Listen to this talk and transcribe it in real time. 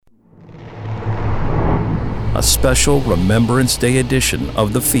special Remembrance Day edition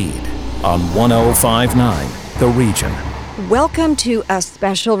of The Feed on 105.9 The Region. Welcome to a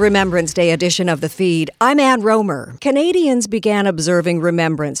special Remembrance Day edition of The Feed. I'm Ann Romer. Canadians began observing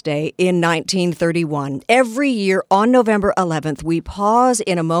Remembrance Day in 1931. Every year on November 11th, we pause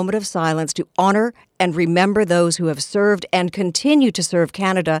in a moment of silence to honor and remember those who have served and continue to serve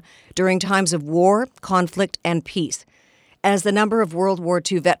Canada during times of war, conflict, and peace. As the number of World War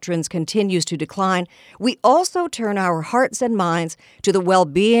II veterans continues to decline, we also turn our hearts and minds to the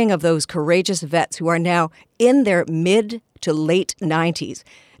well-being of those courageous vets who are now in their mid to late 90s.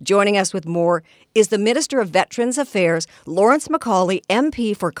 Joining us with more is the Minister of Veterans Affairs, Lawrence Macaulay,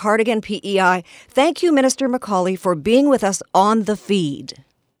 MP for Cardigan PEI. Thank you, Minister Macaulay, for being with us on The Feed.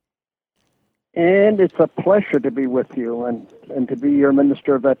 And it's a pleasure to be with you and to be your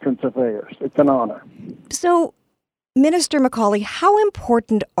Minister of Veterans Affairs. It's an honor. So, Minister Macaulay, how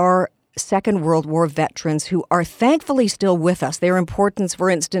important are Second World War veterans who are thankfully still with us? Their importance, for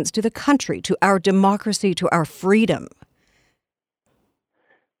instance, to the country, to our democracy, to our freedom.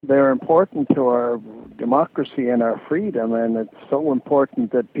 They're important to our democracy and our freedom, and it's so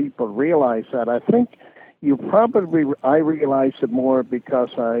important that people realize that. I think I realized it more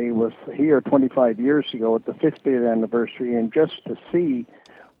because I was here 25 years ago at the 50th anniversary, and just to see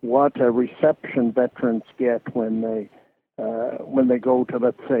what a reception veterans get when they go to,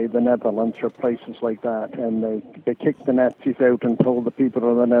 let's say, the Netherlands or places like that, and they kick the Nazis out and told the people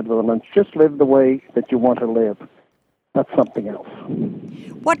of the Netherlands, just live the way that you want to live. That's something else.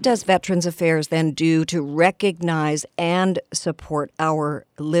 What does Veterans Affairs then do to recognize and support our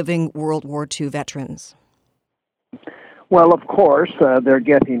living World War II veterans? Well, of course, they're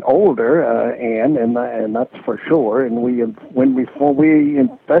getting older, and that's for sure. And we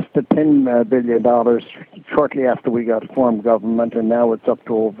invested $10 billion shortly after we got formed government, and now it's up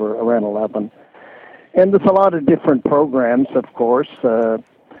to around 11. And there's a lot of different programs, of course.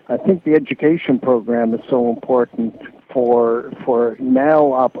 I think the education program is so important for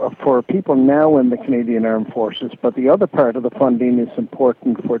people now in the Canadian Armed Forces, but the other part of the funding is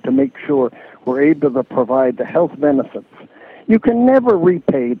important to make sure we're able to provide the health benefits. You can never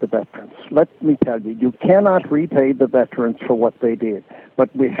repay the veterans. Let me tell you, you cannot repay the veterans for what they did,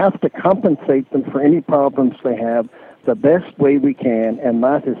 but we have to compensate them for any problems they have the best way we can, and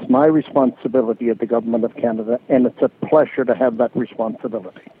that is my responsibility at the Government of Canada, and it's a pleasure to have that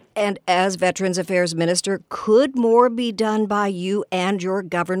responsibility. And as Veterans Affairs Minister, could more be done by you and your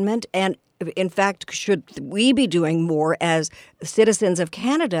government? And in fact, should we be doing more as citizens of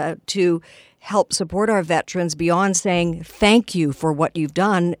Canada to help support our veterans beyond saying thank you for what you've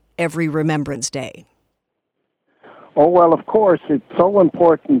done every Remembrance Day? Oh, well, of course, it's so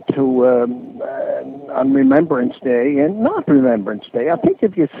important to, on Remembrance Day and not Remembrance Day. I think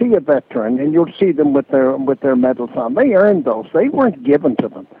if you see a veteran, and you'll see them with their medals on, they earned those. They weren't given to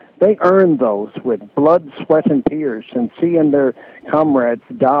them. They earned those with blood, sweat, and tears, and seeing their comrades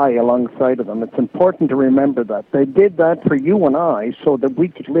die alongside of them. It's important to remember that. They did that for you and I so that we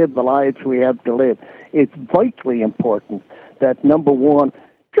could live the lives we have to live. It's vitally important that, number one,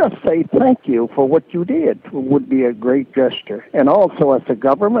 just say thank you for what you did would be a great gesture. And also as a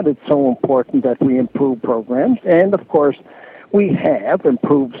government, it's so important that we improve programs. And, of course, we have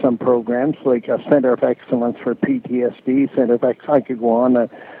improved some programs like a Center of Excellence for PTSD, Center of I could go on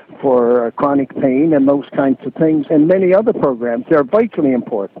for chronic pain and those kinds of things, and many other programs. They're vitally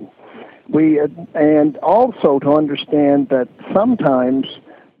important. And also to understand that sometimes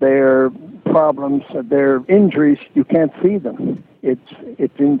their problems, their injuries, you can't see them.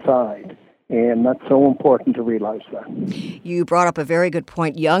 It's inside, and that's so important to realize that. You brought up a very good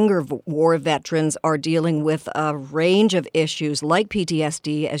point. Younger war veterans are dealing with a range of issues like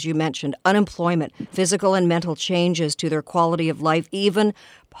PTSD, as you mentioned, unemployment, physical and mental changes to their quality of life, even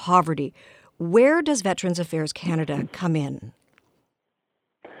poverty. Where does Veterans Affairs Canada come in?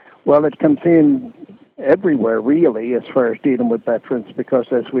 Well, it comes in everywhere, really, as far as dealing with veterans, because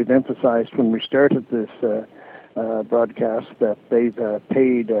as we've emphasized when we started this broadcast, that they've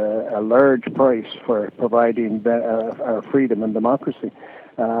paid a large price for providing our freedom and democracy.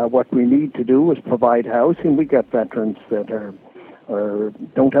 What we need to do is provide housing. We got veterans that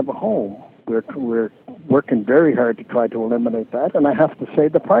don't have a home. We're working very hard to try to eliminate that, and I have to say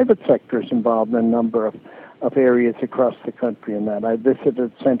the private sector is involved in a number of areas across the country in that. I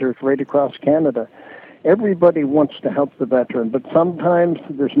visited centers right across Canada. Everybody wants to help the veteran, but sometimes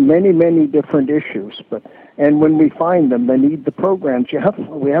there's many, many different issues. And when we find them, they need the programs.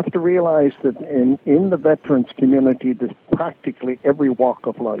 We have to realize that in the veterans community, there's practically every walk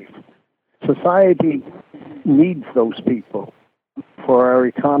of life. Society needs those people. for our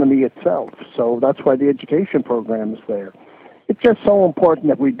economy itself. So that's why the education program is there. It's just so important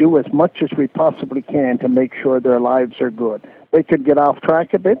that we do as much as we possibly can to make sure their lives are good. They could get off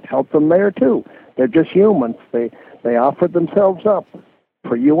track a bit, help them there too. They're just humans. They offer themselves up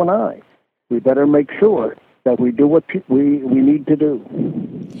for you and I. We better make sure that we do what we need to do.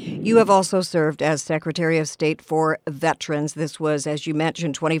 You have also served as Secretary of State for Veterans. This was, as you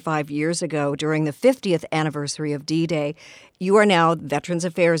mentioned, 25 years ago during the 50th anniversary of D-Day. You are now Veterans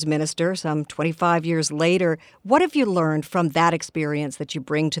Affairs Minister some 25 years later. What have you learned from that experience that you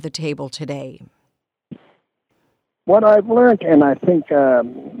bring to the table today? What I've learned, and I think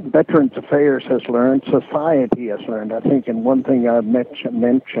Veterans Affairs has learned, society has learned, I think, and one thing I've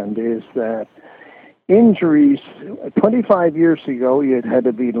mentioned is that injuries, 25 years ago, you had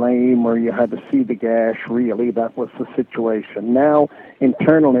to be lame or you had to see the gash, really. That was the situation. Now,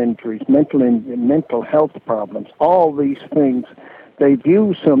 internal injuries, mental health problems, all these things, they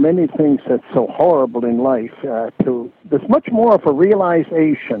view so many things that's so horrible in life. There's much more of a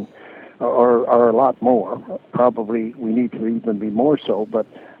realization, or a lot more. Probably we need to even be more so, but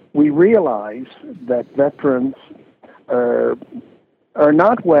we realize that veterans are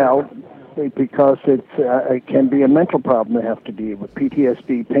not well because it can be a mental problem they have to deal with,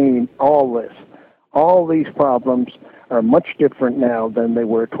 PTSD, pain, all this. All these problems are much different now than they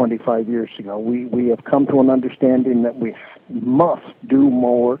were 25 years ago. We have come to an understanding that we must do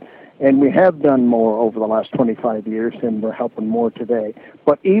more, and we have done more over the last 25 years, and we're helping more today.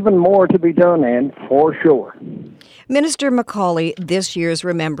 But even more to be done, and for sure. Minister Macaulay, this year's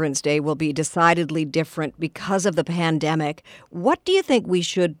Remembrance Day will be decidedly different because of the pandemic. What do you think we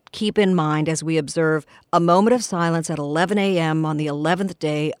should keep in mind as we observe a moment of silence at 11 a.m. on the 11th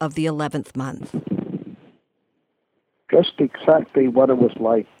day of the 11th month? Just exactly what it was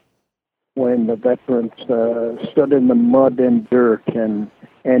like when the veterans stood in the mud and dirt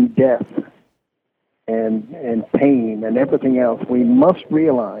and death and pain and everything else. We must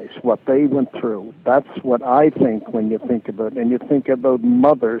realize what they went through. That's what I think when you think about it. And you think about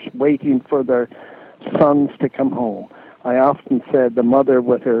mothers waiting for their sons to come home. I often said the mother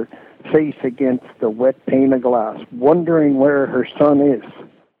with her face against the wet pane of glass, wondering where her son is.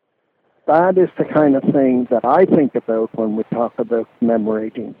 That is the kind of thing that I think about when we talk about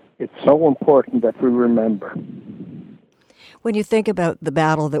commemorating. It's so important that we remember. When you think about the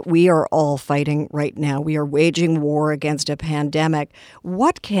battle that we are all fighting right now, we are waging war against a pandemic.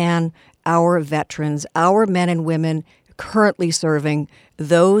 What can our veterans, our men and women currently serving,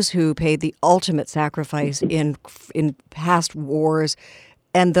 those who paid the ultimate sacrifice in past wars,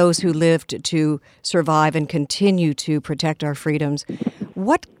 and those who lived to survive and continue to protect our freedoms,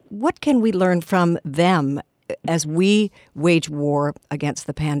 what can we learn from them as we wage war against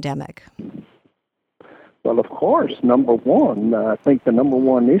the pandemic? Well, of course, number one, I think the number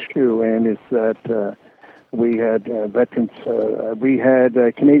one issue, and is that we had veterans, we had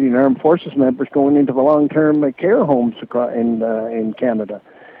Canadian Armed Forces members going into the long-term care homes in Canada.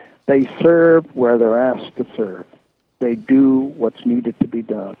 They serve where they're asked to serve. They do what's needed to be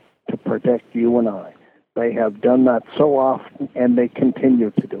done to protect you and I. They have done that so often, and they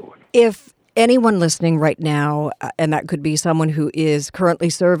continue to do it. If anyone listening right now, and that could be someone who is currently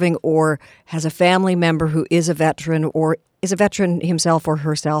serving or has a family member who is a veteran or is a veteran himself or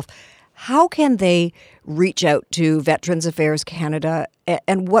herself, how can they reach out to Veterans Affairs Canada,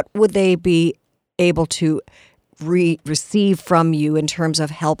 and what would they be able to receive from you in terms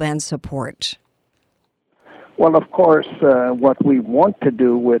of help and support? Well, of course, what we want to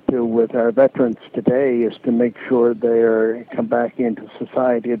do with our veterans today is to make sure they come back into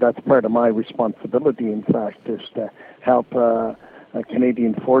society. That's part of my responsibility, in fact, is to help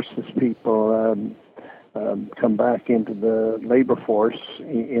Canadian Forces people come back into the labor force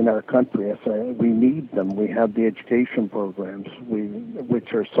in our country. We need them. We have the education programs,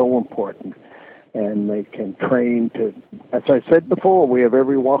 which are so important. And they can train to, as I said before, we have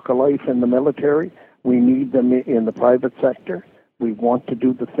every walk of life in the military. We need them in the private sector. We want to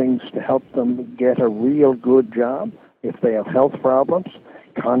do the things to help them get a real good job. If they have health problems,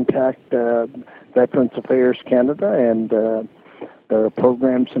 contact Veterans Affairs Canada, and there are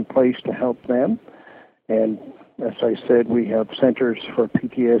programs in place to help them. And as I said, we have centers for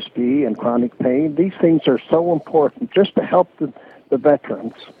PTSD and chronic pain. These things are so important just to help the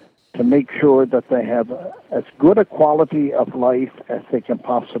veterans to make sure that they have as good a quality of life as they can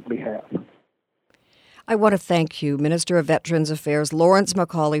possibly have. I want to thank you, Minister of Veterans Affairs Lawrence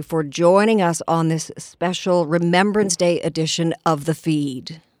Macaulay, for joining us on this special Remembrance Day edition of The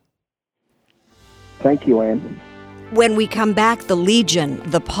Feed. Thank you, Anne. When we come back, the Legion,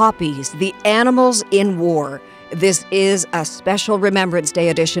 the poppies, the animals in war. This is a special Remembrance Day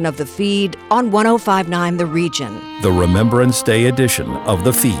edition of The Feed on 105.9 The Region. The Remembrance Day edition of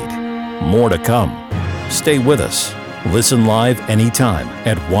The Feed. More to come. Stay with us. Listen live anytime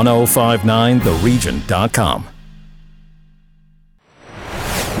at 1059theregion.com.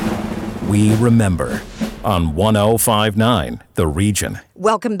 We remember on 1059 The Region.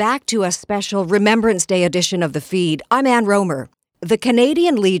 Welcome back to a special Remembrance Day edition of The Feed. I'm Ann Romer. The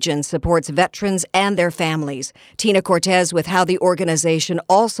Canadian Legion supports veterans and their families. Tina Cortez with how the organization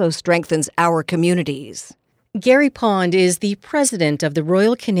also strengthens our communities. Gary Pond is the president of the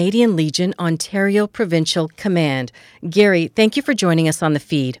Royal Canadian Legion Ontario Provincial Command. Gary, thank you for joining us on The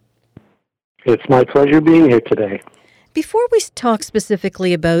Feed. It's my pleasure being here today. Before we talk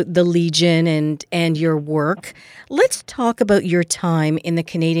specifically about the Legion and your work, let's talk about your time in the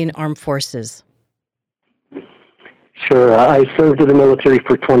Canadian Armed Forces. Sure. I served in the military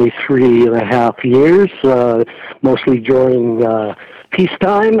for 23 and a half years, mostly during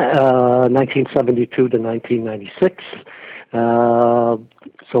peacetime, 1972 to 1996.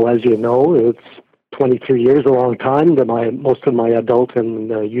 So as you know, it's 23 years, a long time. Most of my adult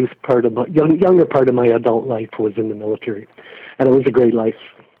and youth part of younger part of my adult life was in the military, and it was a great life.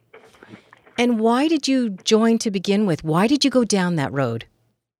 And why did you join to begin with? Why did you go down that road?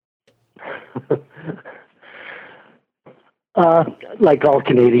 Like all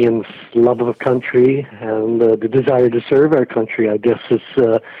Canadians, love of country and the desire to serve our country, I guess, is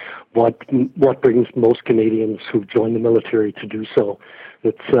what brings most Canadians who join the military to do so.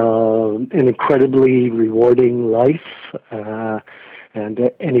 It's an incredibly rewarding life, and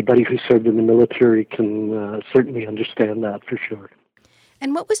anybody who served in the military can certainly understand that for sure.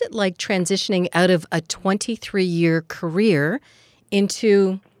 And what was it like transitioning out of a 23-year career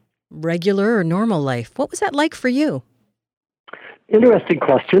into regular or normal life? What was that like for you? Interesting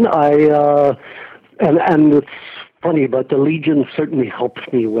question. And it's funny, but the Legion certainly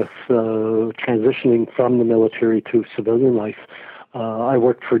helped me with transitioning from the military to civilian life. I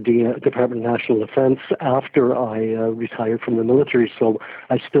worked for the Department of National Defense after I retired from the military, so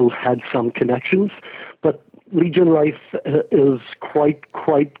I still had some connections. But Legion life is quite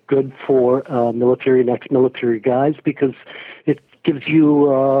good for military and ex-military guys because it gives you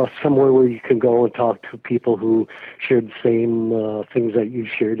somewhere where you can go and talk to people who shared the same things that you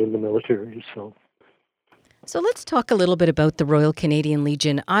shared in the military. So let's talk a little bit about the Royal Canadian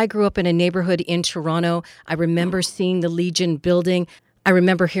Legion. I grew up in a neighborhood in Toronto. I remember seeing the Legion building. I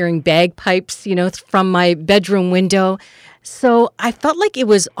remember hearing bagpipes, from my bedroom window. So I felt like it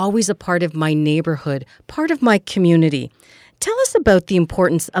was always a part of my neighborhood, part of my community. Tell us about the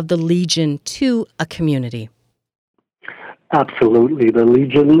importance of the Legion to a community. Absolutely. The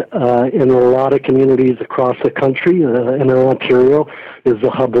Legion in a lot of communities across the country, in Ontario, is the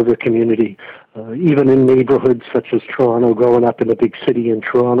hub of the community. Even in neighborhoods such as Toronto, growing up in a big city in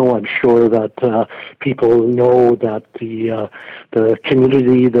Toronto, I'm sure that people know that the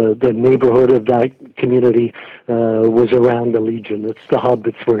community, the neighborhood of that community was around the Legion. It's the hub.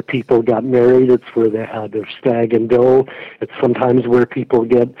 It's where people got married. It's where they had their stag and doe. It's sometimes where people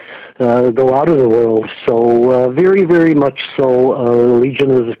go out of the world. So very, very much so,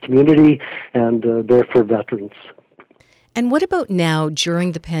 Legion is a community and there for veterans. And what about now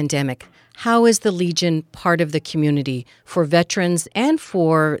during the pandemic? How is the Legion part of the community for veterans and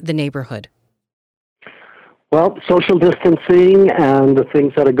for the neighborhood? Well, social distancing and the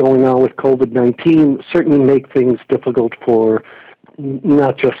things that are going on with COVID-19 certainly make things difficult for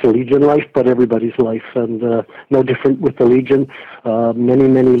not just the Legion life, but everybody's life. And no different with the Legion. Many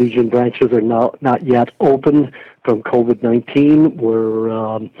Legion branches are not yet open from COVID-19.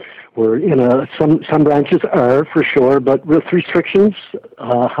 We're in some branches are for sure, but with restrictions,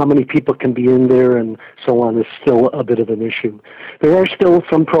 how many people can be in there and so on is still a bit of an issue. There are still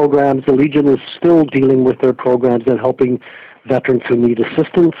some programs. The Legion is still dealing with their programs and helping veterans who need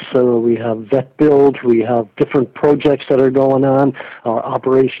assistance. So we have Vet Build, we have different projects that are going on. Our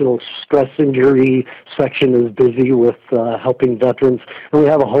operational stress injury section is busy with helping veterans. And we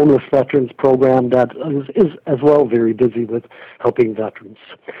have a homeless veterans program that is as well very busy with helping veterans.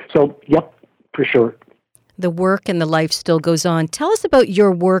 So, yep, for sure. The work and the life still goes on. Tell us about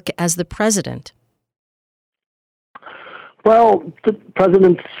your work as the president. Well, the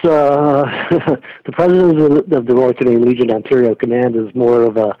president of the Royal Canadian Legion Ontario Command is more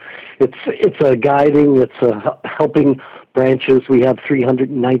of it's a guiding, it's a helping branches. We have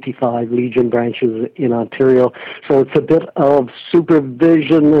 395 Legion branches in Ontario, so it's a bit of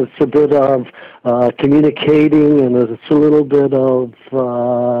supervision, it's a bit of communicating, and it's a little bit of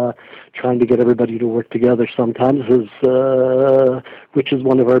trying to get everybody to work together sometimes, which is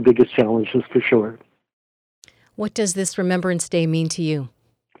one of our biggest challenges for sure. What does this Remembrance Day mean to you?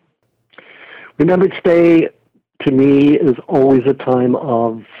 Remembrance Day, to me, is always a time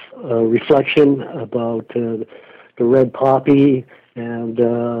of reflection about the red poppy, and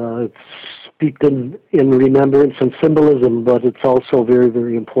it's steeped in remembrance and symbolism, but it's also very,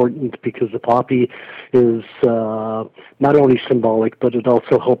 very important because the poppy is not only symbolic, but it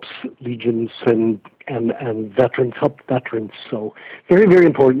also helps legions and veterans, help veterans. So very, very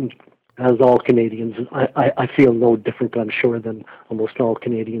important, as all Canadians. I feel no different, I'm sure, than almost all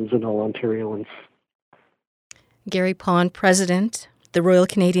Canadians and all Ontarians. Gary Pond, President, the Royal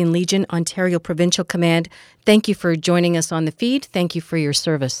Canadian Legion, Ontario Provincial Command. Thank you for joining us on the feed. Thank you for your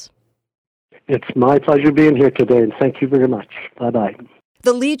service. It's my pleasure being here today, and thank you very much. Bye-bye.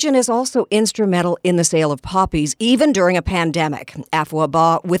 The Legion is also instrumental in the sale of poppies, even during a pandemic. Afua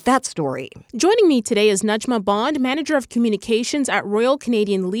Ba with that story. Joining me today is Najma Bond, Manager of Communications at Royal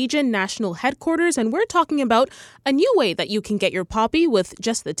Canadian Legion National Headquarters, and we're talking about a new way that you can get your poppy with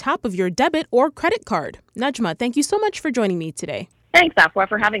just the tap of your debit or credit card. Najma, thank you so much for joining me today. Thanks, Afua,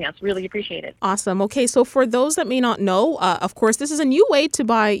 for having us. Really appreciate it. Awesome. Okay, so for those that may not know, of course, this is a new way to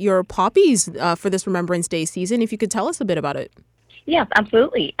buy your poppies for this Remembrance Day season. If you could tell us a bit about it. Yes,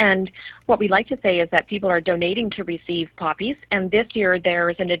 absolutely. And what we like to say is that people are donating to receive poppies, and this year there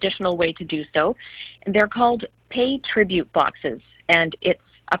is an additional way to do so. And they're called Pay Tribute Boxes, and it's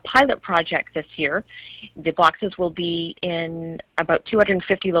a pilot project this year. The boxes will be in about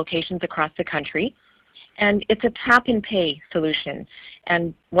 250 locations across the country, and it's a tap and pay solution.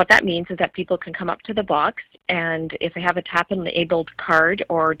 And what that means is that people can come up to the box, and if they have a tap-enabled card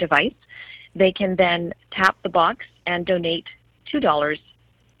or device, they can then tap the box and donate $2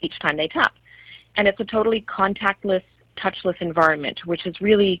 each time they tap. And it's a totally contactless, touchless environment, which is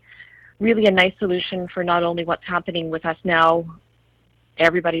really, really a nice solution for not only what's happening with us now.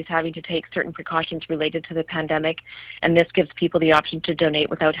 Everybody's having to take certain precautions related to the pandemic, and this gives people the option to donate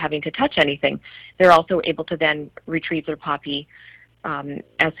without having to touch anything. They're also able to then retrieve their poppy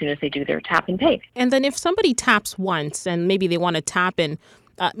as soon as they do their tap and pay. And then if somebody taps once and maybe they want to tap in,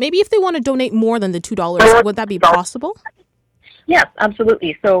 maybe if they want to donate more than the $2, would that be possible? Yes,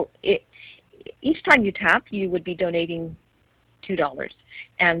 absolutely. So each time you tap, you would be donating $2.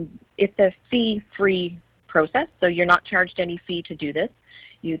 And it's a fee-free process, so you're not charged any fee to do this.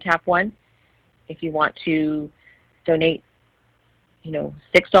 You tap once. If you want to donate,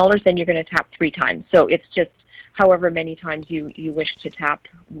 $6, then you're going to tap 3 times. So it's just however many times you wish to tap,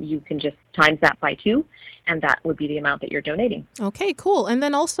 you can just times that by 2, and that would be the amount that you're donating. Okay, cool. And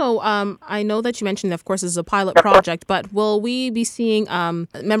then also, I know that you mentioned, of course, this is a pilot project, but will we be seeing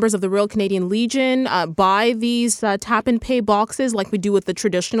members of the Royal Canadian Legion buy these tap and pay boxes like we do with the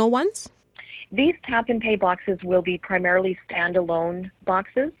traditional ones? These tap and pay boxes will be primarily standalone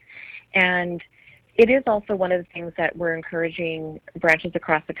boxes, and it is also one of the things that we're encouraging branches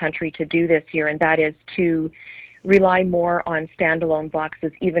across the country to do this year, and that is to rely more on standalone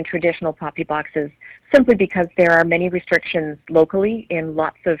boxes, even traditional poppy boxes, simply because there are many restrictions locally in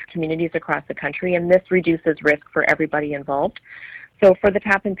lots of communities across the country, and this reduces risk for everybody involved. So for the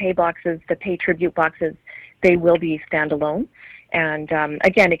tap and pay boxes, the pay tribute boxes, they will be standalone. And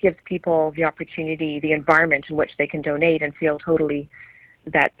again, it gives people the opportunity, the environment in which they can donate and feel totally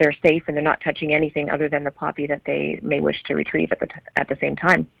that they're safe and they're not touching anything other than the poppy that they may wish to retrieve at the same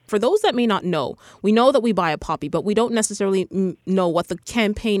time. For those that may not know, we know that we buy a poppy, but we don't necessarily know what the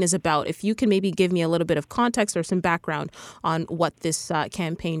campaign is about. If you can maybe give me a little bit of context or some background on what this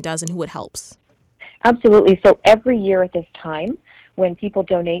campaign does and who it helps. Absolutely. So every year at this time, when people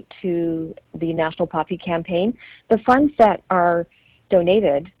donate to the National Poppy Campaign, the funds that are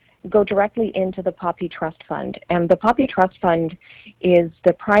donated go directly into the Poppy Trust Fund. And the Poppy Trust Fund is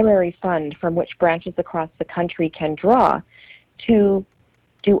the primary fund from which branches across the country can draw to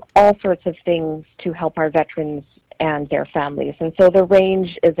do all sorts of things to help our veterans and their families. And so the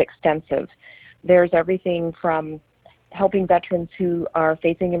range is extensive. There's everything from helping veterans who are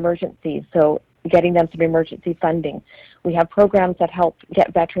facing emergencies, so getting them some emergency funding. We have programs that help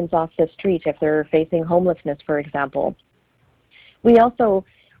get veterans off the street if they're facing homelessness, for example. We also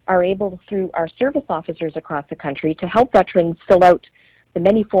are able, through our service officers across the country, to help veterans fill out the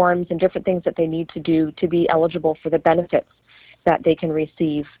many forms and different things that they need to do to be eligible for the benefits that they can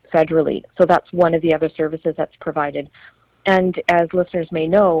receive federally. So that's one of the other services that's provided. And as listeners may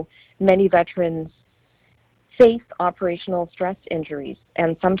know, many veterans face operational stress injuries,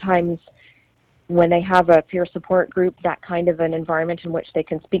 and sometimes when they have a peer support group, that kind of an environment in which they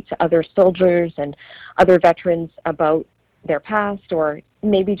can speak to other soldiers and other veterans about their past, or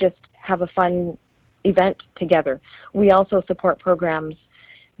maybe just have a fun event together. We also support programs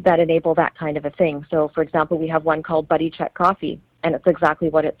that enable that kind of a thing. So, for example, we have one called Buddy Check Coffee, and it's exactly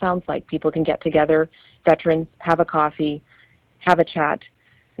what it sounds like. People can get together, veterans, have a coffee, have a chat.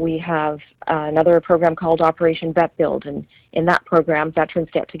 We have another program called Operation Vet Build, and in that program, veterans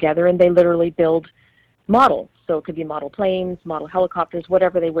get together and they literally build models. So it could be model planes, model helicopters,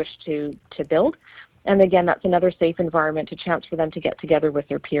 whatever they wish to build. And again, that's another safe environment, a chance for them to get together with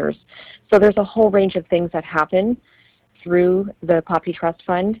their peers. So there's a whole range of things that happen through the Poppy Trust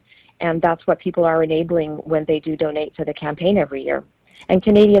Fund, and that's what people are enabling when they do donate to the campaign every year. And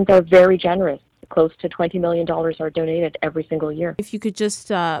Canadians are very generous. Close to $20 million are donated every single year. If you could just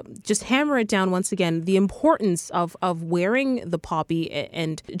hammer it down once again, the importance of wearing the poppy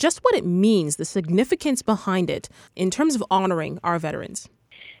and just what it means, the significance behind it in terms of honoring our veterans.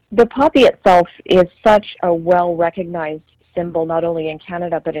 The poppy itself is such a well-recognized symbol, not only in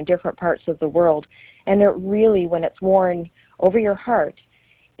Canada, but in different parts of the world. And it really, when it's worn over your heart,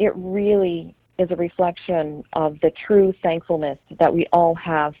 it really is a reflection of the true thankfulness that we all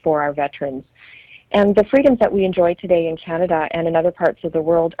have for our veterans. And the freedoms that we enjoy today in Canada and in other parts of the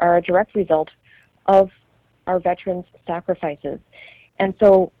world are a direct result of our veterans' sacrifices. And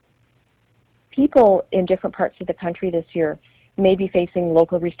so people in different parts of the country this year may be facing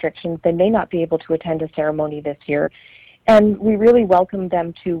local restrictions. They may not be able to attend a ceremony this year. And we really welcome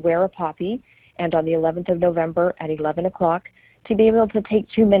them to wear a poppy, and on the 11th of November at 11 o'clock, to be able to take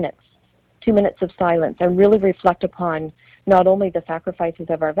 2 minutes of silence and really reflect upon not only the sacrifices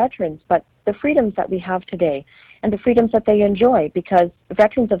of our veterans, but the freedoms that we have today and the freedoms that they enjoy, because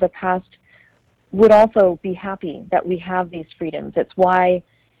veterans of the past would also be happy that we have these freedoms. It's why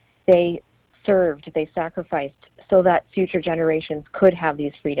they served, they sacrificed, so that future generations could have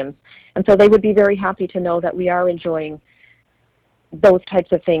these freedoms. And so they would be very happy to know that we are enjoying those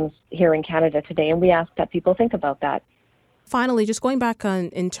types of things here in Canada today, and we ask that people think about that. Finally, just going back on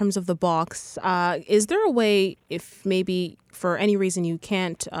in terms of the box, is there a way, if maybe for any reason you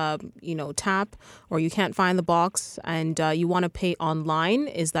can't, tap or you can't find the box and you want to pay online,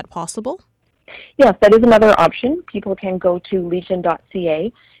 is that possible? Yes, that is another option. People can go to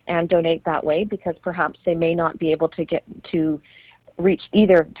legion.ca and donate that way, because perhaps they may not be able to get to reach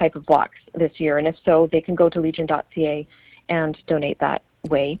either type of box this year. And if so, they can go to legion.ca and donate that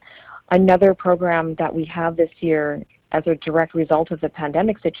way. Another program that we have this year as a direct result of the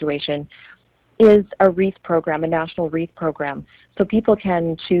pandemic situation is a wreath program, a national wreath program. So people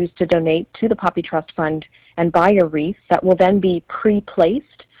can choose to donate to the Poppy Trust Fund and buy a wreath that will then be pre-placed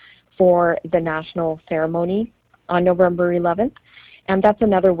for the national ceremony on November 11th. And that's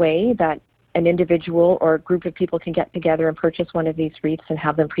another way that an individual or a group of people can get together and purchase one of these wreaths and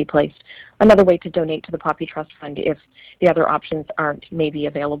have them pre-placed. Another way to donate to the Poppy Trust Fund if the other options aren't maybe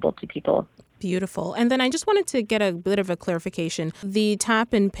available to people. Beautiful. And then I just wanted to get a bit of a clarification. The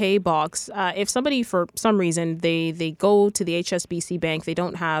tap and pay box, if somebody for some reason they go to the HSBC bank, they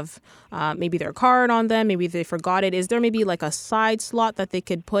don't have maybe their card on them, maybe they forgot it, is there maybe like a side slot that they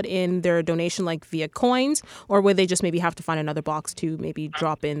could put in their donation like via coins, or would they just maybe have to find another box to maybe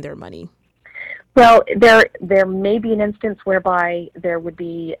drop in their money? Well, there may be an instance whereby there would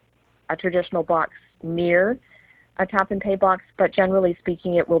be a traditional box near a tap and pay box, but generally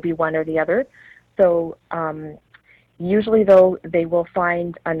speaking, it will be one or the other. So usually, though, they will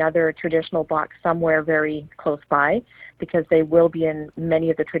find another traditional box somewhere very close by, because they will be in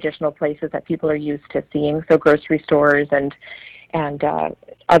many of the traditional places that people are used to seeing, so grocery stores and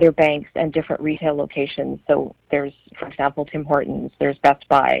other banks and different retail locations. So there's, for example, Tim Hortons, there's Best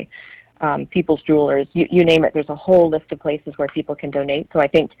Buy, People's Jewelers, you name it. There's a whole list of places where people can donate. So I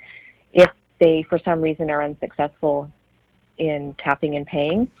think if they, for some reason, are unsuccessful in tapping and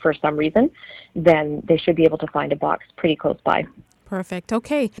paying for some reason, then they should be able to find a box pretty close by. Perfect.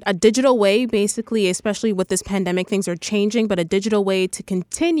 Okay. A digital way, basically, especially with this pandemic, things are changing, but a digital way to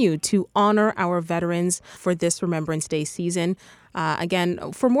continue to honor our veterans for this Remembrance Day season.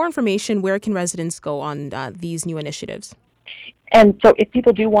 Again, for more information, where can residents go on these new initiatives? And so if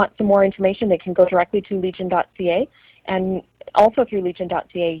people do want some more information, they can go directly to legion.ca. And also through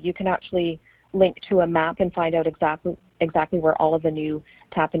legion.ca, you can actually link to a map and find out exactly where all of the new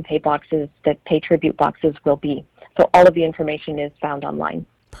tap and pay boxes, the pay tribute boxes, will be. So all of the information is found online.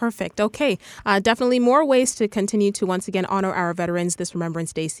 Perfect. Okay. Definitely more ways to continue to once again honor our veterans this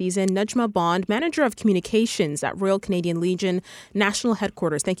Remembrance Day season. Najma Bond, Manager of Communications at Royal Canadian Legion National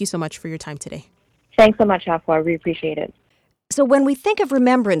Headquarters. Thank you so much for your time today. Thanks so much, Afua. We appreciate it. So when we think of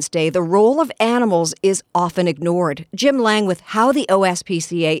Remembrance Day, the role of animals is often ignored. Jim Lang with how the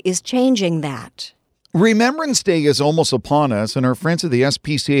OSPCA is changing that. Remembrance Day is almost upon us, and our friends at the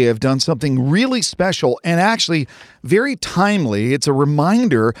SPCA have done something really special and actually very timely. It's a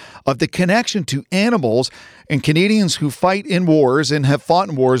reminder of the connection to animals and Canadians who fight in wars and have fought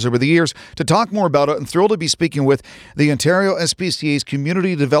in wars over the years. To talk more about it, I'm thrilled to be speaking with the Ontario SPCA's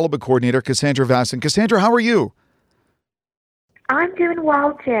Community Development Coordinator, Cassandra Vasson. Cassandra, how are you? I'm doing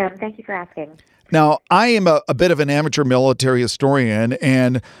well, Jim. Thank you for asking. Now, I am a bit of an amateur military historian,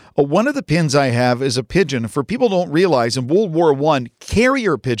 and one of the pins I have is a pigeon. For people who don't realize, in World War I,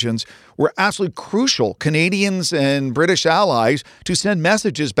 carrier pigeons were absolutely crucial, Canadians and British allies, to send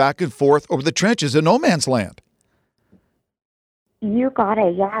messages back and forth over the trenches in no man's land. You got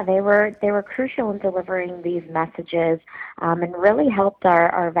it. Yeah, they were crucial in delivering these messages and really helped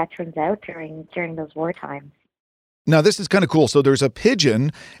our veterans out during those war times. Now, this is kind of cool. So there's a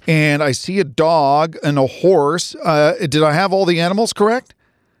pigeon, and I see a dog and a horse. Did I have all the animals correct?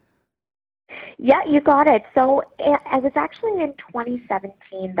 Yeah, you got it. So it was actually in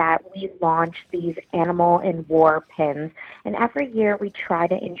 2017 that we launched these Animal in War pins. And every year we try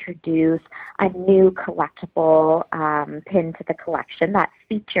to introduce a new collectible pin to the collection that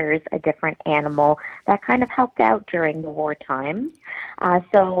features a different animal that kind of helped out during the wartime.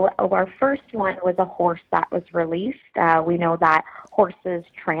 So our first one was a horse that was released. We know that horses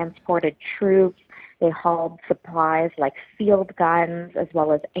transported troops. They hauled supplies like field guns as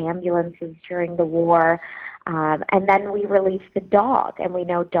well as ambulances during the war. And then we released the dog, and we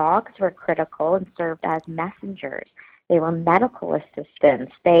know dogs were critical and served as messengers. They were medical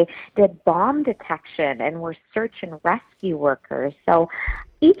assistants. They did bomb detection and were search and rescue workers. So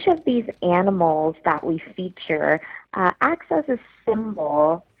each of these animals that we feature acts as a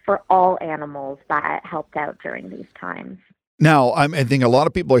symbol for all animals that helped out during these times. Now, I think a lot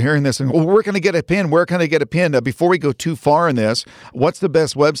of people are hearing this and, well, where can I get a pin? Where can I get a pin? Before we go too far in this, what's the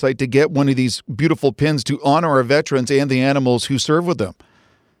best website to get one of these beautiful pins to honor our veterans and the animals who serve with them?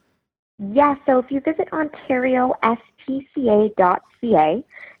 Yeah, so if you visit OntarioSPCA.ca,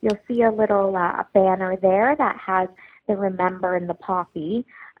 you'll see a little banner there that has the Remember and the Poppy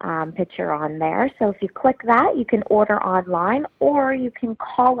picture on there. So if you click that, you can order online, or you can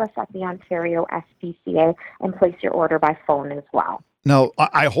call us at the Ontario SPCA and place your order by phone as well. Now,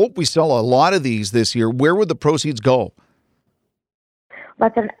 I hope we sell a lot of these this year. Where would the proceeds go?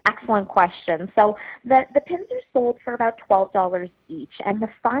 That's an excellent question. So the pins are sold for about $12 each, and the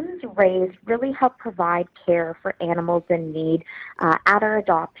funds raised really help provide care for animals in need at our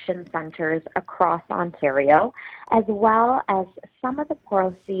adoption centers across Ontario, as well as some of the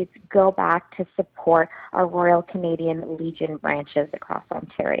proceeds go back to support our Royal Canadian Legion branches across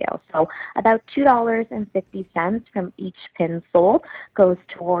Ontario. So about $2.50 from each pin sold goes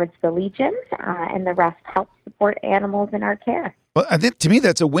towards the Legions, and the rest helps support animals in our care. Well, I think to me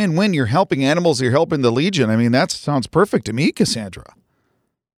that's a win-win. You're helping animals, you're helping the Legion. I mean, that sounds perfect to me, Cassandra.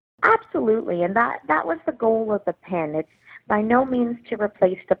 Absolutely, and that was the goal of the pin. It's by no means to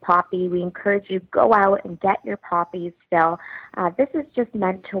replace the poppy. We encourage you go out and get your poppies still. This is just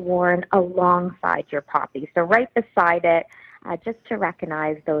meant to warn alongside your poppy. So right beside it, just to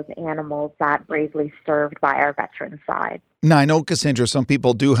recognize those animals that bravely served by our veterans' side. Now, I know, Cassandra, some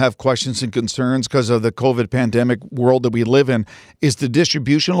people do have questions and concerns because of the COVID pandemic world that we live in. Is the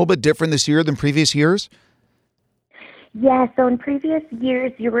distribution a little bit different this year than previous years? Yeah, so in previous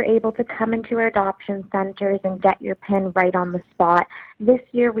years, you were able to come into our adoption centers and get your pin right on the spot. This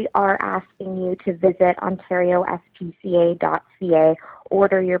year, we are asking you to visit OntarioSPCA.ca,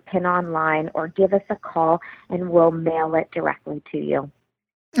 order your pin online, or give us a call, and we'll mail it directly to you.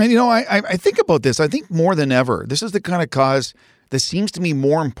 And, you know, I think about this. I think more than ever, this is the kind of cause that seems to me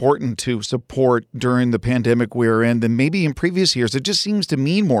more important to support during the pandemic we're in than maybe in previous years. It just seems to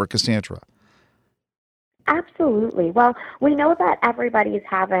mean more, Cassandra. Absolutely. Well, we know that everybody's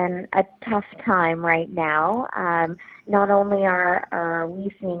having a tough time right now. Not only are we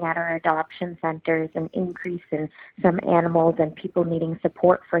seeing at our adoption centers an increase in some animals and people needing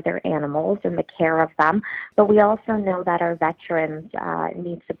support for their animals and the care of them, but we also know that our veterans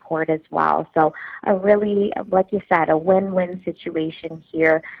need support as well. So a really, like you said, a win-win situation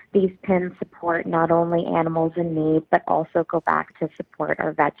here. These pins support not only animals in need, but also go back to support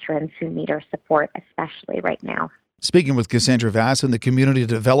our veterans who need our support, especially right now. Speaking with Cassandra Vasson, the Community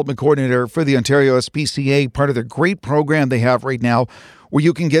Development Coordinator for the Ontario SPCA, part of the great program they have right now where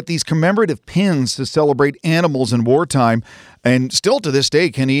you can get these commemorative pins to celebrate animals in wartime. And still to this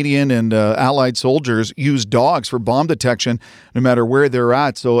day, Canadian and Allied soldiers use dogs for bomb detection no matter where they're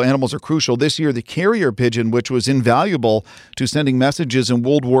at. So animals are crucial. This year, the carrier pigeon, which was invaluable to sending messages in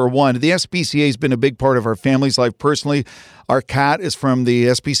World War I. The SPCA has been a big part of our family's life personally. Our cat is from the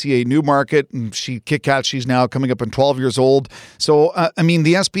SPCA Newmarket, and Kit Kat, she's now coming up on 12 years old. So,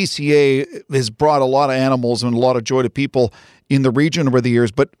 the SPCA has brought a lot of animals and a lot of joy to people in the region over the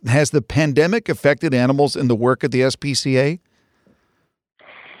years. But has the pandemic affected animals in the work at the SPCA?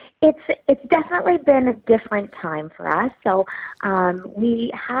 It's definitely been a different time for us. So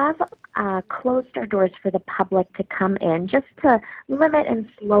we have closed our doors for the public to come in just to limit and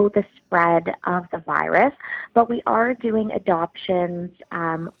slow the spread of the virus. But we are doing adoptions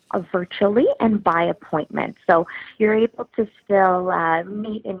virtually and by appointment. So you're able to still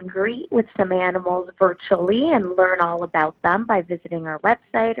meet and greet with some animals virtually and learn all about them by visiting our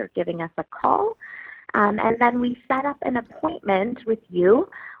website or giving us a call. And then we set up an appointment with you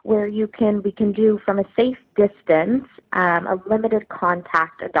where we can do from a safe distance a limited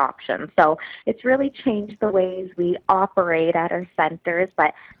contact adoption. So it's really changed the ways we operate at our centers,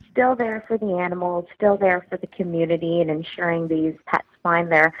 but still there for the animals, still there for the community, and ensuring these pets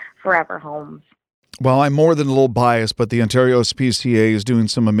find their forever homes. Well, I'm more than a little biased, but the Ontario SPCA is doing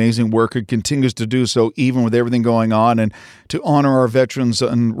some amazing work. It continues to do so even with everything going on. And to honor our veterans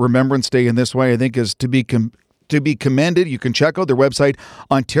on Remembrance Day in this way, I think is to be commended. You can check out their website,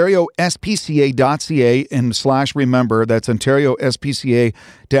 ontariospca.ca and /remember. That's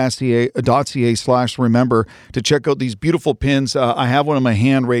ontariospca.ca/remember to check out these beautiful pins. I have one in my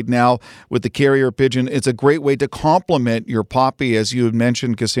hand right now with the carrier pigeon. It's a great way to complement your poppy, as you had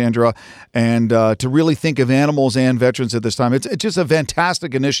mentioned, Cassandra, and to really think of animals and veterans at this time. It's just a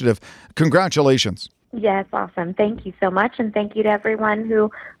fantastic initiative. Congratulations. Yes, awesome. Thank you so much, and thank you to everyone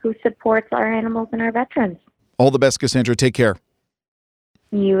who supports our animals and our veterans. All the best, Cassandra. Take care.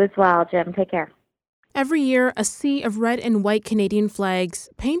 You as well, Jim. Take care. Every year, a sea of red and white Canadian flags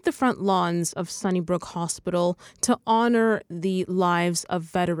paint the front lawns of Sunnybrook Hospital to honor the lives of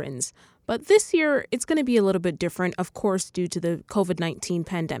veterans. But this year, it's going to be a little bit different, of course, due to the COVID-19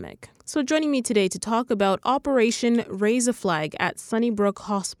 pandemic. So joining me today to talk about Operation Raise a Flag at Sunnybrook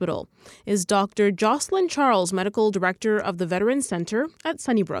Hospital is Dr. Jocelyn Charles, Medical Director of the Veterans Center at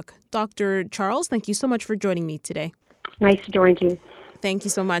Sunnybrook. Dr. Charles, thank you so much for joining me today. Nice to join you. Thank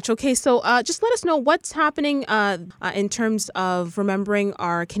you so much. Okay, so just let us know what's happening in terms of remembering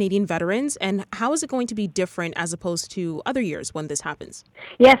our Canadian veterans, and how is it going to be different as opposed to other years when this happens?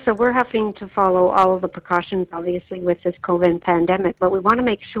 Yeah, so we're having to follow all of the precautions, obviously, with this COVID pandemic, but we want to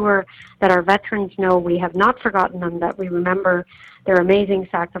make sure that our veterans know we have not forgotten them, that we remember their amazing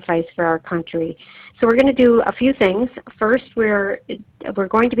sacrifice for our country. So we're going to do a few things. First, we're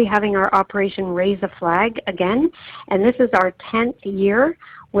going to be having our Operation Raise a Flag again, and this is our 10th year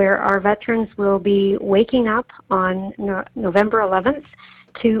where our veterans will be waking up on November 11th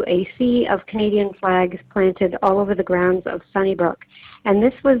to a sea of Canadian flags planted all over the grounds of Sunnybrook. And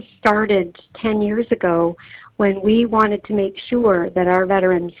this was started 10 years ago when we wanted to make sure that our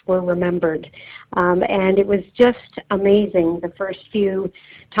veterans were remembered. And it was just amazing the first few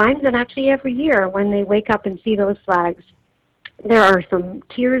times, and actually every year when they wake up and see those flags. There are some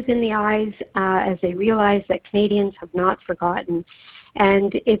tears in the eyes as they realize that Canadians have not forgotten.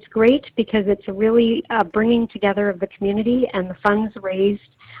 And it's great because it's a really bringing together of the community, and the funds raised,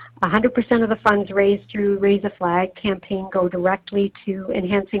 100% of the funds raised through Raise a Flag campaign go directly to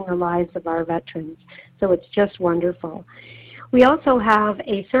enhancing the lives of our veterans. So it's just wonderful. We also have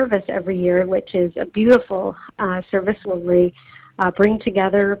a service every year, which is a beautiful service where we bring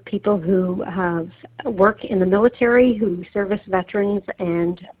together people who have work in the military, who service veterans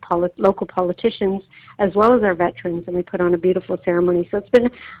and local politicians, as well as our veterans, and we put on a beautiful ceremony. So it's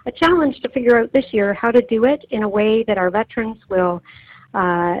been a challenge to figure out this year how to do it in a way that our veterans will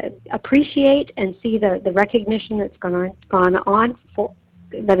appreciate and see the recognition that's gone on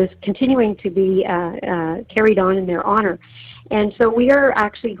that is continuing to be carried on in their honor. And so we are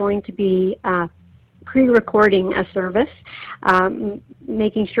actually going to be pre-recording a service,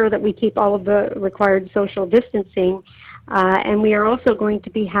 making sure that we keep all of the required social distancing. And we are also going to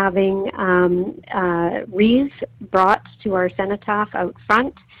be having wreaths brought to our cenotaph out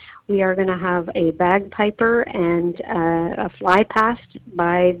front. We are going to have a bagpiper and a fly past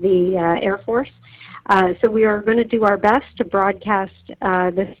by the Air Force. So we are going to do our best to broadcast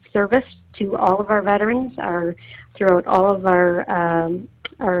this service to all of our veterans throughout all of our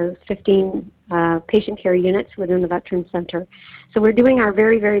 15 patient care units within the Veterans Center. So we're doing our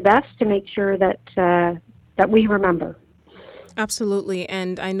very, very best to make sure that we remember. Absolutely.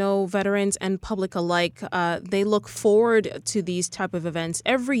 And I know veterans and public alike, they look forward to these type of events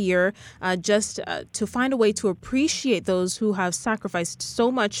every year just to find a way to appreciate those who have sacrificed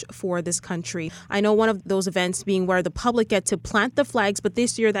so much for this country. I know one of those events being where the public get to plant the flags, but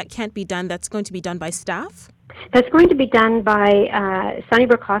this year that can't be done. That's going to be done by staff. That's going to be done by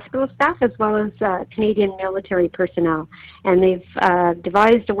Sunnybrook Hospital staff as well as Canadian military personnel. And they've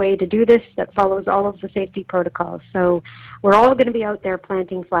devised a way to do this that follows all of the safety protocols. So we're all going to be out there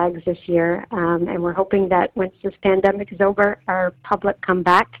planting flags this year, and we're hoping that once this pandemic is over, our public come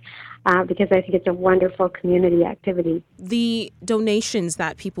back because I think it's a wonderful community activity. The donations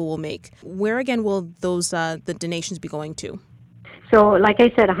that people will make, where again will those the donations be going to? So, like I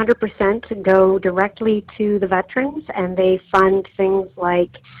said, 100% go directly to the veterans, and they fund things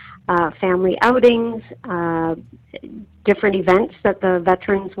like family outings, different events that the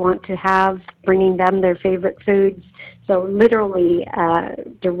veterans want to have, bringing them their favorite foods. So literally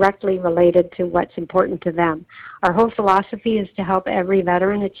directly related to what's important to them. Our whole philosophy is to help every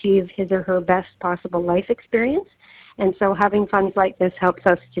veteran achieve his or her best possible life experience. And so having funds like this helps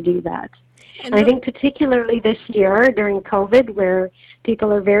us to do that. And I think particularly this year during COVID, where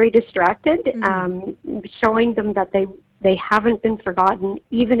people are very distracted, showing them that they haven't been forgotten,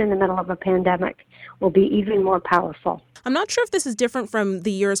 even in the middle of a pandemic, will be even more powerful. I'm not sure if this is different from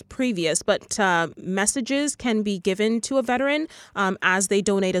the years previous, but messages can be given to a veteran as they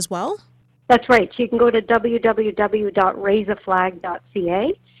donate as well? That's right. You can go to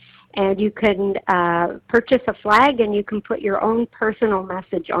www.raiseaflag.ca. And you can purchase a flag, and you can put your own personal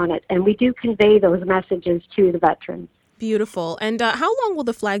message on it. And we do convey those messages to the veterans. Beautiful. And how long will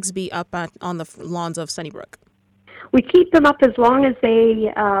the flags be up on the lawns of Sunnybrook? We keep them up as long as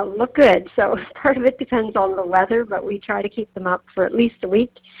they look good. So part of it depends on the weather, but we try to keep them up for at least a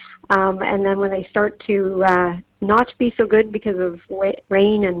week. And then when they start to not be so good because of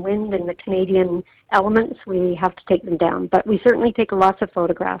rain and wind and the Canadian elements, we have to take them down. But we certainly take lots of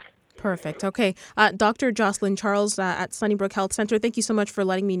photographs. Perfect. Okay. Dr. Jocelyn Charles at Sunnybrook Health Center, thank you so much for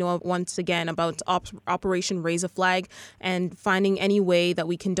letting me know once again about Operation Raise a Flag and finding any way that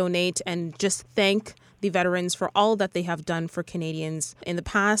we can donate and just thank the veterans for all that they have done for Canadians in the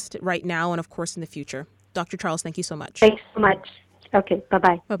past, right now, and of course in the future. Dr. Charles, thank you so much. Thanks so much. Okay.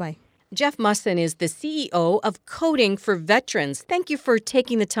 Bye-bye. Bye-bye. Jeff Musson is the CEO of Coding for Veterans. Thank you for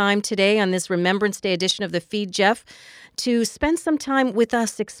taking the time today on this Remembrance Day edition of The Feed, Jeff, to spend some time with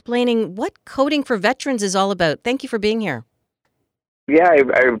us explaining what Coding for Veterans is all about. Thank you for being here. Yeah,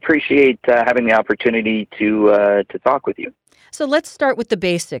 I appreciate having the opportunity to talk with you. So let's start with the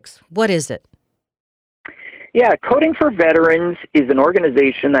basics. What is it? Yeah, Coding for Veterans is an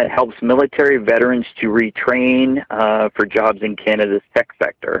organization that helps military veterans to retrain for jobs in Canada's tech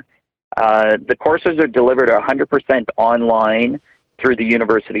sector. The courses are delivered 100% online through the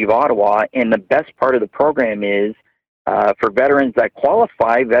University of Ottawa, and the best part of the program is for veterans that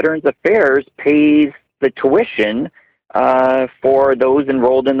qualify, Veterans Affairs pays the tuition for those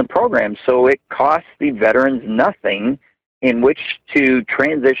enrolled in the program. So it costs the veterans nothing in which to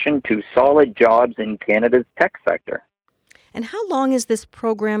transition to solid jobs in Canada's tech sector. And how long has this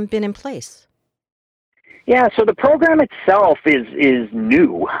program been in place? Yeah, so the program itself is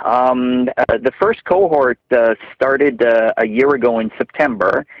new. The first cohort started a year ago in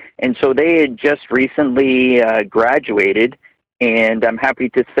September, and so they had just recently graduated, and I'm happy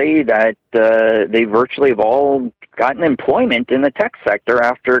to say that they virtually have all gotten employment in the tech sector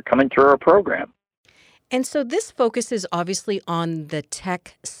after coming through our program. And so this focuses obviously on the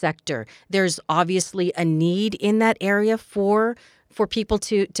tech sector. There's obviously a need in that area for people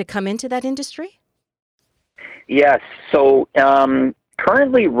to come into that industry? Yes. So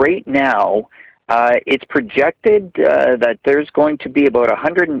currently, right now, it's projected that there's going to be about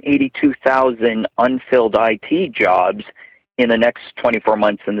 182,000 unfilled IT jobs in the next 24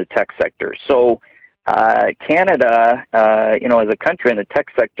 months in the tech sector. So Canada, as a country in the tech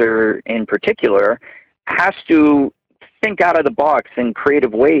sector in particular, has to think out of the box in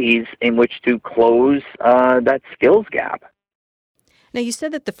creative ways in which to close that skills gap. Now, you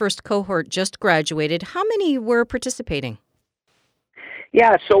said that the first cohort just graduated. How many were participating?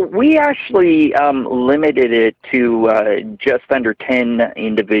 Yeah, so we actually limited it to just under 10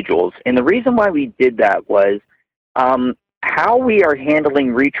 individuals. And the reason why we did that was how we are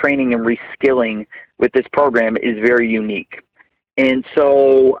handling retraining and reskilling with this program is very unique. And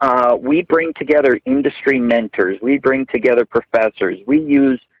so we bring together industry mentors. We bring together professors. We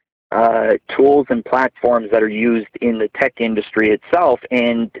use tools and platforms that are used in the tech industry itself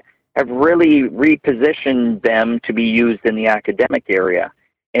and have really repositioned them to be used in the academic area.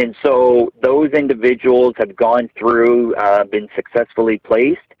 And so those individuals have gone through, been successfully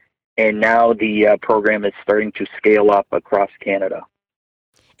placed, and now the program is starting to scale up across Canada.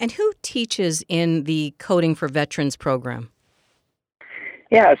 And who teaches in the Coding for Veterans program?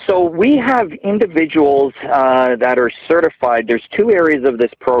 Yeah, so we have individuals that are certified. There's two areas of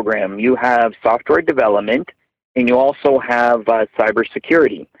this program. You have software development, and you also have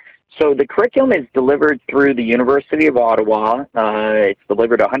cybersecurity. So the curriculum is delivered through the University of Ottawa. It's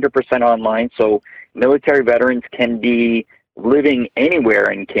delivered 100% online, so military veterans can be living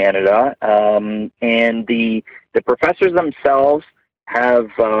anywhere in Canada. And the professors themselves have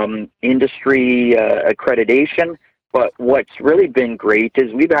industry accreditation. But what's really been great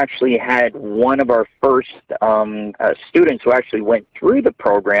is we've actually had one of our first students who actually went through the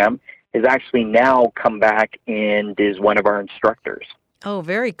program has actually now come back and is one of our instructors. Oh,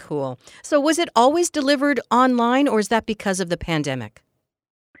 very cool. So was it always delivered online, or is that because of the pandemic?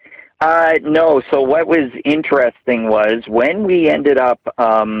 No. So what was interesting was when we ended up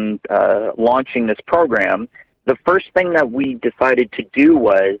launching this program, the first thing that we decided to do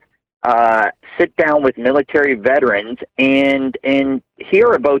was sit down with military veterans and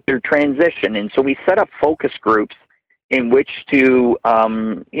hear about their transition. And so we set up focus groups in which to,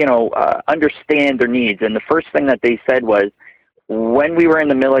 understand their needs. And the first thing that they said was, when we were in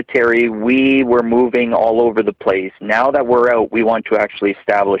the military, we were moving all over the place. Now that we're out, we want to actually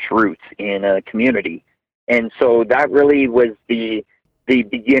establish roots in a community. And so that really was the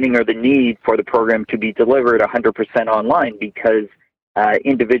beginning or the need for the program to be delivered 100% online, because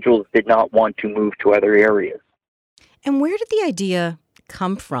individuals did not want to move to other areas. And where did the idea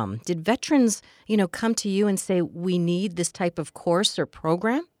come from? Did veterans, come to you and say, we need this type of course or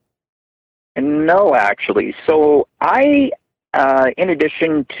program? No, actually. So I, in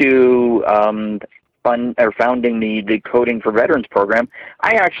addition to founding the Coding for Veterans program,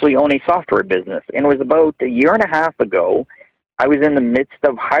 I actually own a software business. And it was about a year and a half ago, I was in the midst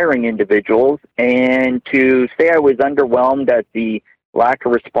of hiring individuals, and to say I was underwhelmed at the lack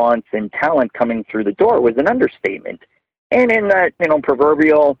of response and talent coming through the door was an understatement. And in that,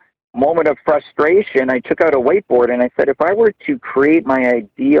 proverbial moment of frustration, I took out a whiteboard and I said, if I were to create my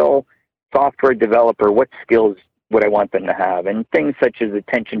ideal software developer, what skills would I want them to have? And things such as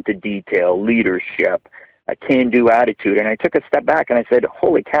attention to detail, leadership, a can-do attitude. And I took a step back and I said,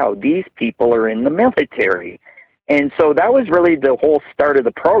 holy cow, these people are in the military. And so that was really the whole start of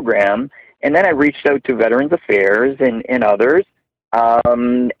the program. And then I reached out to Veterans Affairs and others,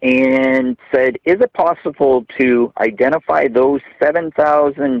 and said, is it possible to identify those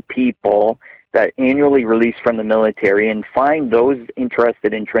 7,000 people that annually release from the military and find those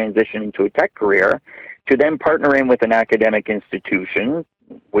interested in transitioning to a tech career, to then partner in with an academic institution,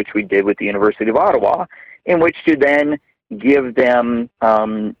 which we did with the University of Ottawa, in which to then give them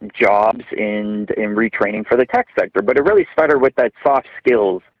jobs and retraining for the tech sector. But it really started with that soft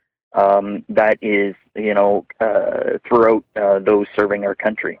skills that is, throughout those serving our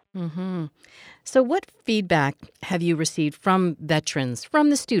country. Mm-hmm. So what feedback have you received from veterans, from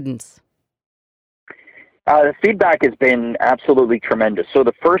the students? The feedback has been absolutely tremendous. So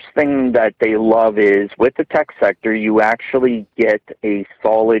the first thing that they love is, with the tech sector, you actually get a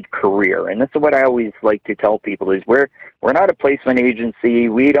solid career. And this is what I always like to tell people is we're not a placement agency.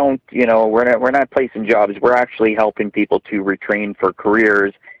 We don't, we're not placing jobs. We're actually helping people to retrain for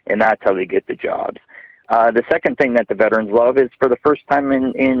careers, and that's how they get the jobs. The second thing that the veterans love is, for the first time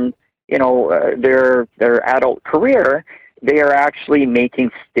in their adult career, they are actually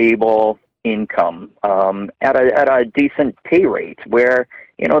making stable income at a decent pay rate, where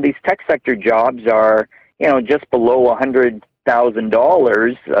these tech sector jobs are just below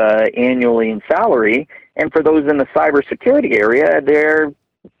 $100,000 annually in salary, and for those in the cybersecurity area, they're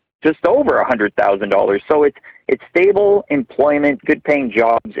just over $100,000. So it's stable employment, good paying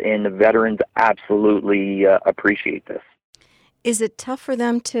jobs, and the veterans absolutely appreciate this. Is it tough for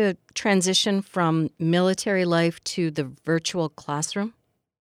them to transition from military life to the virtual classroom?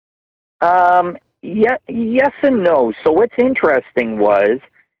 Yes and no. So what's interesting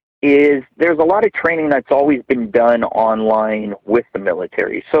is there's a lot of training that's always been done online with the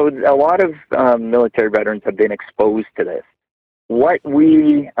military. So a lot of military veterans have been exposed to this. What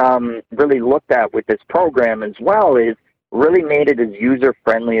we really looked at with this program as well is really made it as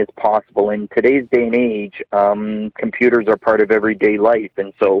user-friendly as possible. In today's day and age, computers are part of everyday life,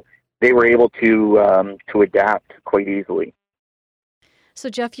 and so they were able to adapt quite easily. So,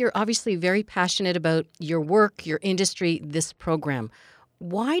 Jeff, you're obviously very passionate about your work, your industry, this program.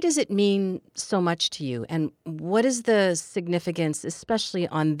 Why does it mean so much to you? And what is the significance, especially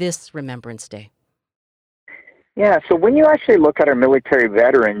on this Remembrance Day? Yeah, so when you actually look at our military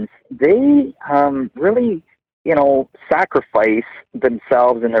veterans, they really, sacrifice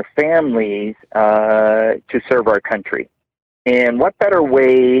themselves and their families to serve our country. And what better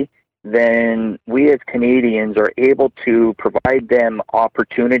way than we as Canadians are able to provide them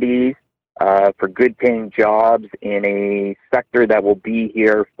opportunities for good-paying jobs in a sector that will be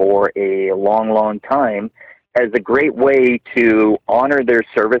here for a long, long time, as a great way to honor their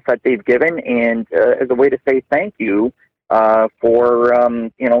service that they've given, and as a way to say thank you for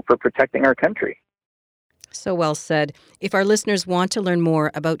protecting our country. So well said. If our listeners want to learn more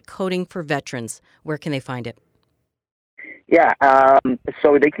about Coding for Veterans, where can they find it? Yeah,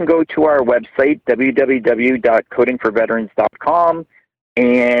 so they can go to our website, www.codingforveterans.com,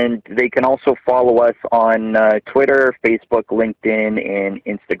 and they can also follow us on Twitter, Facebook, LinkedIn, and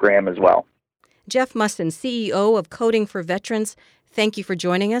Instagram as well. Jeff Musson, CEO of Coding for Veterans, thank you for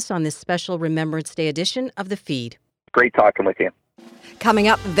joining us on this special Remembrance Day edition of The Feed. Great talking with you. Coming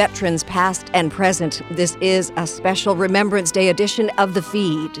up, veterans past and present. This is a special Remembrance Day edition of The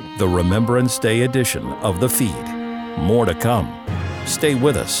Feed. The Remembrance Day edition of The Feed. More to come. Stay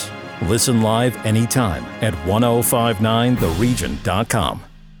with us. Listen live anytime at 1059theregion.com.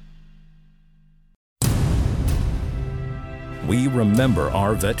 We remember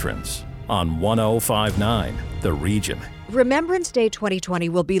our veterans on 1059 The Region. Remembrance Day 2020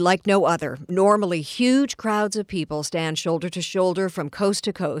 will be like no other. Normally, huge crowds of people stand shoulder to shoulder from coast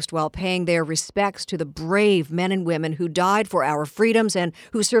to coast while paying their respects to the brave men and women who died for our freedoms and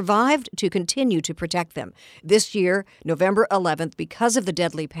who survived to continue to protect them. This year, November 11th, because of the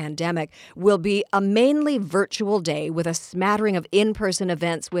deadly pandemic, will be a mainly virtual day with a smattering of in-person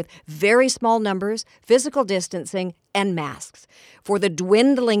events with very small numbers, physical distancing, and masks. For the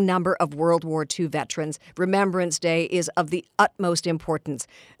dwindling number of World War II veterans, Remembrance Day is of the utmost importance.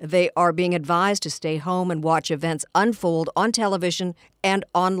 They are being advised to stay home and watch events unfold on television and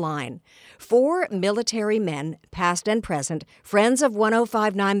online. For military men, past and present, friends of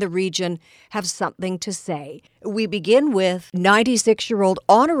 1059 The Region have something to say. We begin with 96-year-old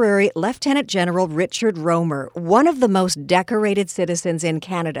Honorary Lieutenant General Richard Romer, one of the most decorated citizens in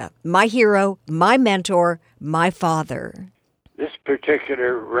Canada. My hero, my mentor, my father. This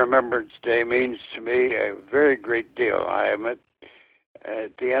particular Remembrance Day means to me a very great deal. I am at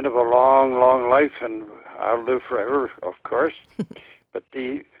the end of a long, long life, and I'll live forever, of course. But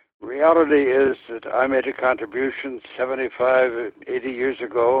the reality is that I made a contribution 75, 80 years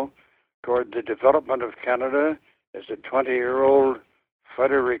ago toward the development of Canada as a 20-year-old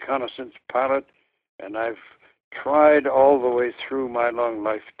fighter reconnaissance pilot, and I've tried all the way through my long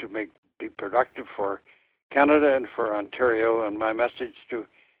life to be productive for Canada and for Ontario, and my message to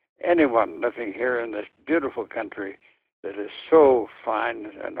anyone living here in this beautiful country that is so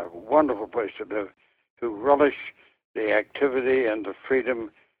fine and a wonderful place to live, to relish the activity and the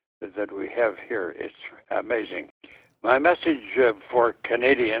freedom that we have here. It's amazing. My message for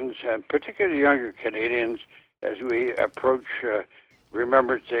Canadians, and particularly younger Canadians, as we approach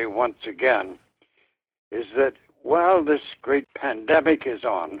Remembrance Day once again, is that while this great pandemic is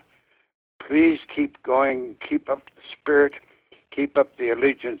on, please keep going, keep up the spirit, keep up the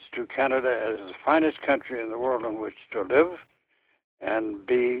allegiance to Canada as the finest country in the world in which to live, and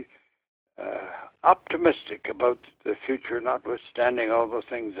be optimistic about the future, notwithstanding all the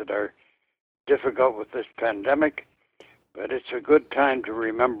things that are difficult with this pandemic. But it's a good time to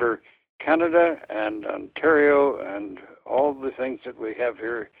remember Canada and Ontario and all the things that we have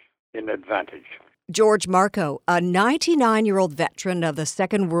here in advantage. George Marco, a 99-year-old veteran of the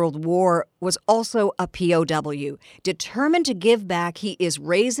Second World War, was also a POW. Determined to give back, he is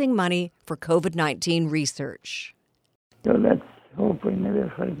raising money for COVID-19 research. So let's hope we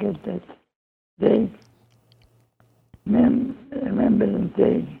never forget that day. Remembrance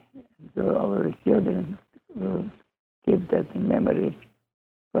Day. So our children will keep that in memory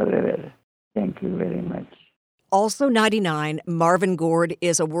forever. Thank you very much. Also 99, Marvin Gord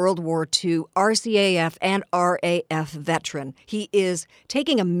is a World War II RCAF and RAF veteran. He is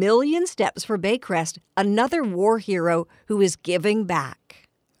taking 1 million steps for Baycrest, another war hero who is giving back.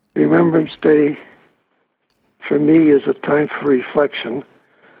 Remembrance Day, for me, is a time for reflection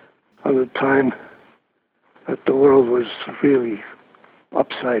on the time that the world was really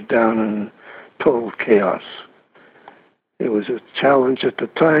upside down and total chaos. It was a challenge at the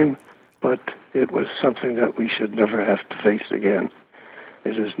time, but it was something that we should never have to face again.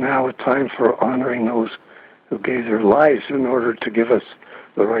 It is now a time for honoring those who gave their lives in order to give us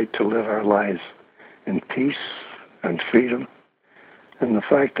the right to live our lives in peace and freedom. And the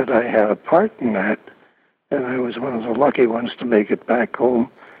fact that I had a part in that, and I was one of the lucky ones to make it back home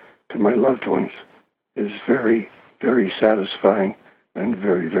to my loved ones, is very, very satisfying and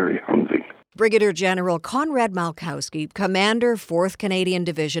very, very humbling. Brigadier General Conrad Malkowski, Commander 4th Canadian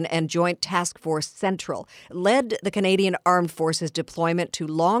Division and Joint Task Force Central, led the Canadian Armed Forces deployment to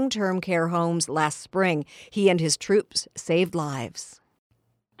long-term care homes last spring. He and his troops saved lives.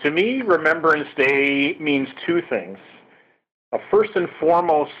 To me, Remembrance Day means two things. First and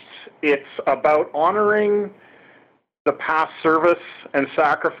foremost, it's about honoring the past service and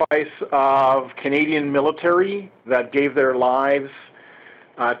sacrifice of Canadian military that gave their lives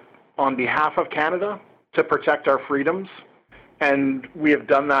on behalf of Canada to protect our freedoms. And we have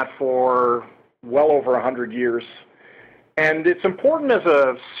done that for well over 100 years. And it's important as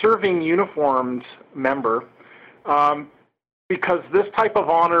a serving uniformed member because this type of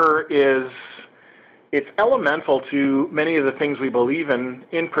honor it's elemental to many of the things we believe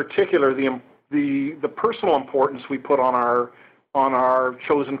in particular the personal importance we put on our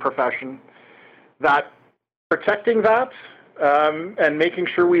chosen profession, that protecting that and making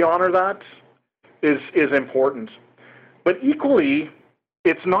sure we honor that is important. But equally,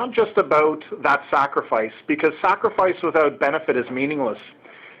 it's not just about that sacrifice, because sacrifice without benefit is meaningless.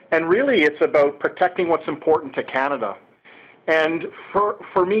 And really, it's about protecting what's important to Canada. And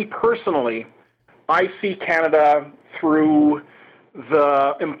for me personally, I see Canada through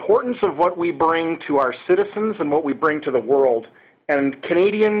the importance of what we bring to our citizens and what we bring to the world. And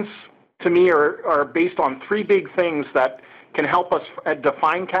Canadians, to me, are based on three big things that can help us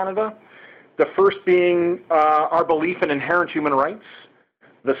define Canada. The first being our belief in inherent human rights.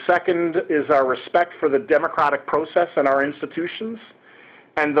 The second is our respect for the democratic process and our institutions.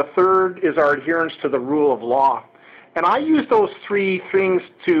 And the third is our adherence to the rule of law. And I use those three things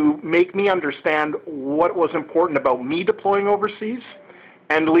to make me understand what was important about me deploying overseas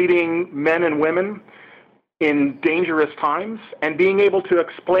and leading men and women in dangerous times, and being able to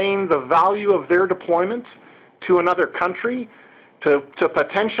explain the value of their deployment to another country to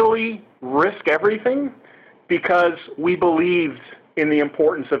potentially risk everything because we believed in the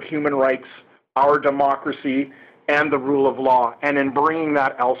importance of human rights, our democracy, and the rule of law, and in bringing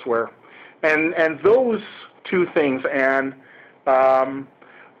that elsewhere. And those two things, Anne,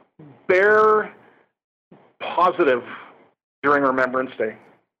 bear positive during Remembrance Day.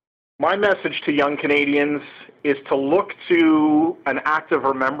 My message to young Canadians is to look to an act of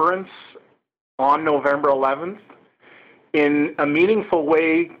remembrance on November 11th in a meaningful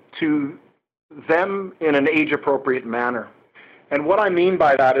way to them in an age-appropriate manner. And what I mean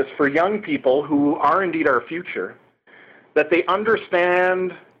by that is for young people who are indeed our future, that they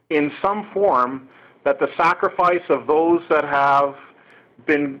understand in some form that the sacrifice of those that have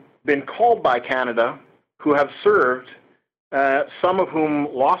been called by Canada, who have served, some of whom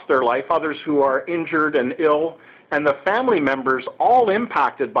lost their life, others who are injured and ill, and the family members all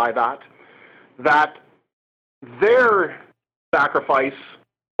impacted by that their sacrifice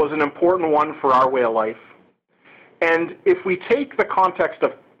was an important one for our way of life. And if we take the context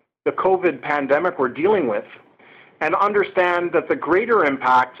of the COVID pandemic we're dealing with and understand that the greater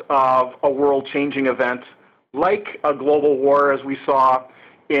impact of a world-changing event like a global war as we saw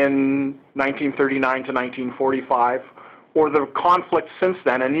in 1939 to 1945, or the conflict since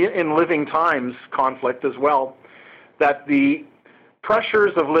then, and in living times conflict as well, that the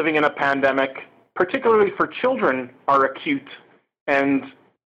pressures of living in a pandemic, particularly for children, are acute and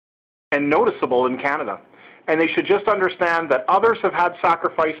noticeable in Canada. And they should just understand that others have had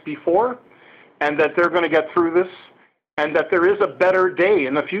sacrifice before and that they're going to get through this, and that there is a better day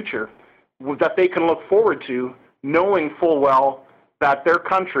in the future that they can look forward to, knowing full well that their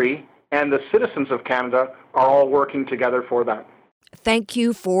country and the citizens of Canada are all working together for that. Thank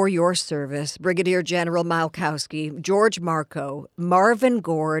you for your service, Brigadier General Malkowski, George Marco, Marvin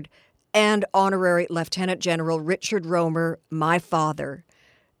Gord, and Honorary Lieutenant General Richard Romer, my father,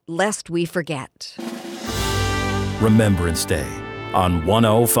 lest we forget. Remembrance Day on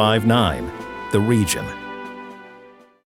 1059 The Region.